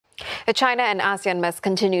China and ASEAN must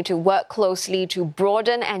continue to work closely to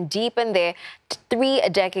broaden and deepen their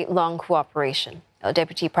three-decade-long cooperation.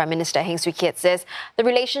 Deputy Prime Minister Heng Swee Keat says the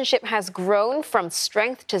relationship has grown from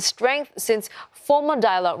strength to strength since formal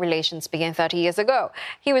dialogue relations began 30 years ago.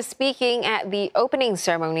 He was speaking at the opening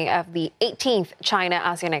ceremony of the 18th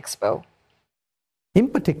China-ASEAN Expo. In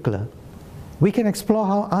particular, we can explore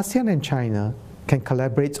how ASEAN and China can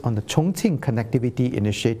collaborate on the Chongqing Connectivity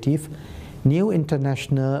Initiative, new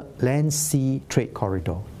international land-sea trade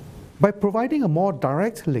corridor. By providing a more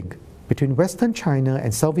direct link between Western China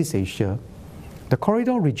and Southeast Asia, the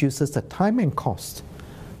corridor reduces the time and cost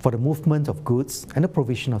for the movement of goods and the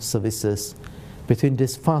provision of services between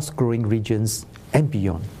these fast-growing regions and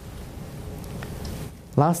beyond.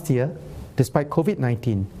 Last year, despite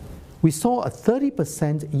COVID-19, we saw a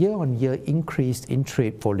 30% year-on-year increase in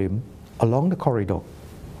trade volume along the corridor.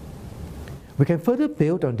 We can further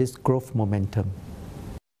build on this growth momentum.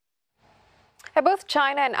 Both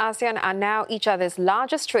China and ASEAN are now each other's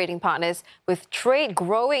largest trading partners, with trade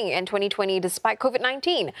growing in 2020 despite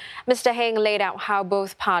COVID-19. Mr. Heng laid out how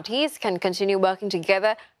both parties can continue working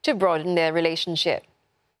together to broaden their relationship.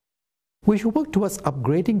 We should work towards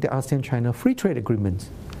upgrading the ASEAN-China Free Trade Agreement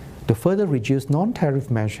to further reduce non-tariff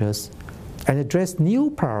measures and address new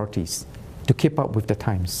priorities to keep up with the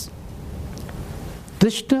times.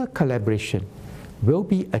 Digital collaboration will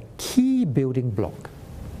be a key building block.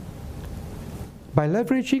 By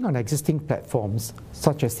leveraging on existing platforms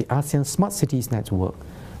such as the ASEAN Smart Cities Network,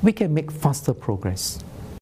 we can make faster progress.